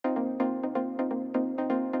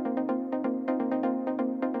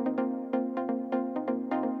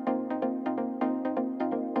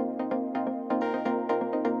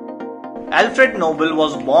Alfred Nobel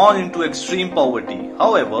was born into extreme poverty.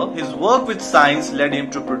 However, his work with science led him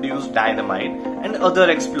to produce dynamite and other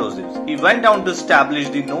explosives. He went on to establish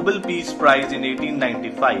the Nobel Peace Prize in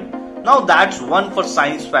 1895. Now that's one for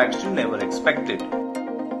science facts you never expected.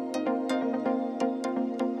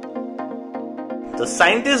 The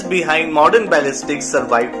scientist behind modern ballistics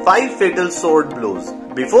survived 5 fatal sword blows.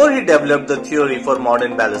 Before he developed the theory for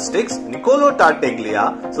modern ballistics, Nikola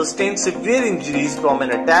sustained severe injuries from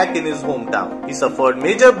an attack in his hometown. He suffered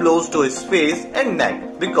major blows to his face and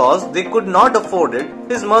neck. Because they could not afford it,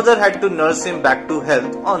 his mother had to nurse him back to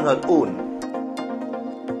health on her own.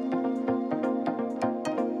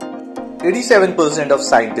 87% of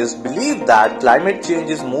scientists believe that climate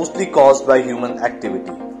change is mostly caused by human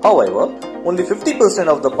activity. However, only 50%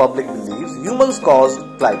 of the public believes humans caused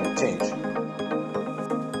climate change.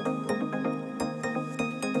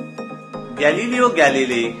 Galileo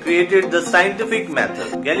Galilei created the scientific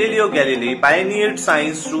method. Galileo Galilei pioneered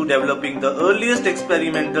science through developing the earliest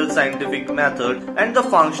experimental scientific method and the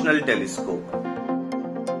functional telescope.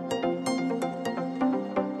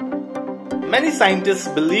 Many scientists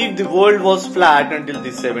believed the world was flat until the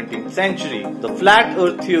 17th century. The flat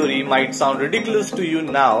earth theory might sound ridiculous to you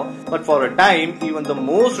now, but for a time, even the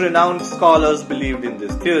most renowned scholars believed in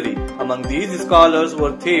this theory. Among these scholars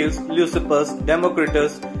were Thales, Leucippus,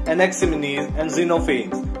 Democritus, Anaximenes, and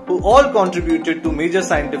Xenophanes, who all contributed to major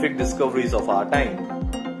scientific discoveries of our time.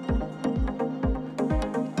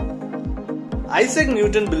 Isaac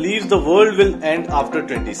Newton believes the world will end after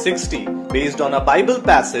 2060. Based on a Bible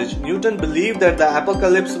passage, Newton believed that the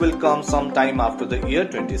apocalypse will come sometime after the year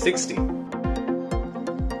 2060.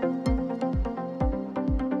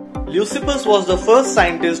 Leucippus was the first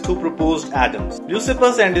scientist who proposed atoms.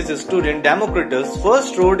 Leucippus and his student Democritus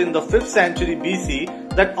first wrote in the 5th century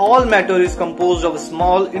BC that all matter is composed of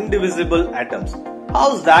small indivisible atoms.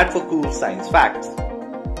 How's that for cool science facts?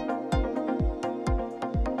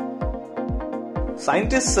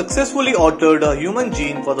 Scientists successfully altered a human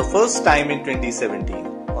gene for the first time in 2017.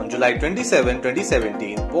 On July 27,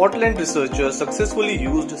 2017, Portland researchers successfully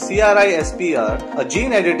used CRISPR, a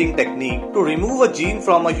gene editing technique, to remove a gene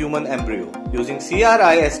from a human embryo. Using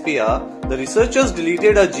CRISPR, the researchers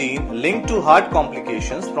deleted a gene linked to heart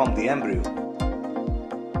complications from the embryo.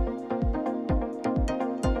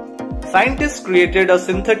 Scientists created a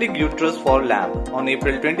synthetic uterus for lamb. On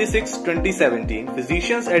April 26, 2017,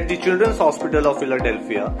 physicians at the Children's Hospital of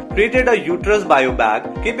Philadelphia created a uterus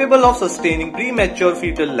biobag capable of sustaining premature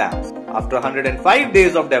fetal lambs. After 105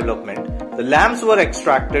 days of development, the lambs were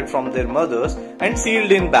extracted from their mothers and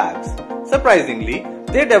sealed in bags. Surprisingly,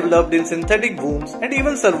 they developed in synthetic wombs and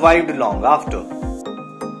even survived long after.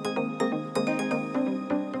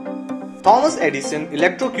 Thomas Edison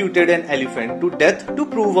electrocuted an elephant to death to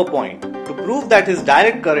prove a point. To prove that his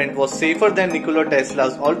direct current was safer than Nikola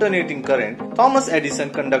Tesla's alternating current, Thomas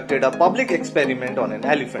Edison conducted a public experiment on an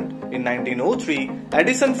elephant. In 1903,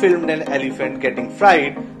 Edison filmed an elephant getting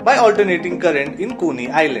fried by alternating current in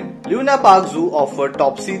Coney Island. Luna Park Zoo offered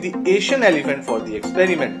Topsy the Asian elephant for the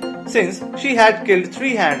experiment, since she had killed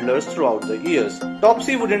 3 handlers throughout the years.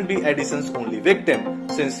 Topsy wouldn't be Edison's only victim,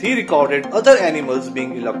 since he recorded other animals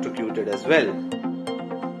being electrocuted as well.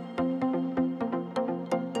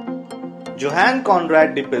 Johann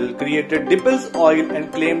Conrad Dippel created Dippel's oil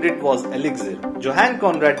and claimed it was elixir. Johann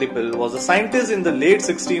Conrad Dippel was a scientist in the late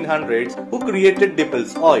 1600s who created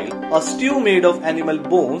Dippel's oil, a stew made of animal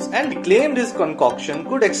bones, and he claimed his concoction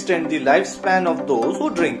could extend the lifespan of those who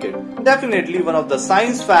drink it. Definitely one of the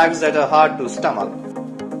science facts that are hard to stomach.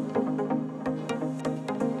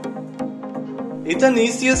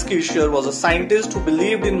 Athanasius Kircher was a scientist who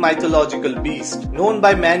believed in mythological beasts. Known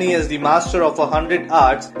by many as the master of 100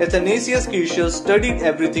 arts, Athanasius Kircher studied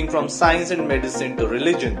everything from science and medicine to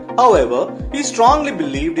religion. However, he strongly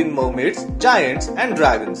believed in mermaids, giants, and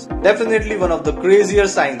dragons. Definitely one of the crazier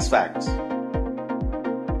science facts.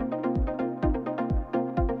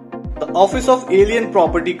 The Office of Alien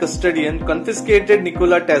Property Custodian confiscated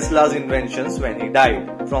Nikola Tesla's inventions when he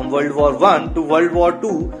died. From World War I to World War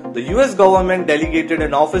II, the US government delegated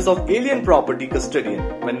an Office of Alien Property Custodian.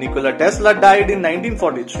 When Nikola Tesla died in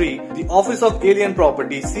 1943, the Office of Alien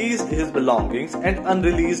Property seized his belongings and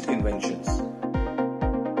unreleased inventions.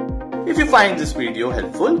 If you find this video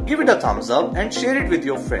helpful, give it a thumbs up and share it with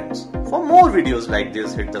your friends. For more videos like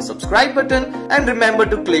this, hit the subscribe button and remember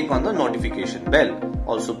to click on the notification bell.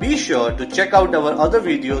 Also be sure to check out our other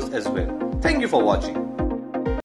videos as well. Thank you for watching.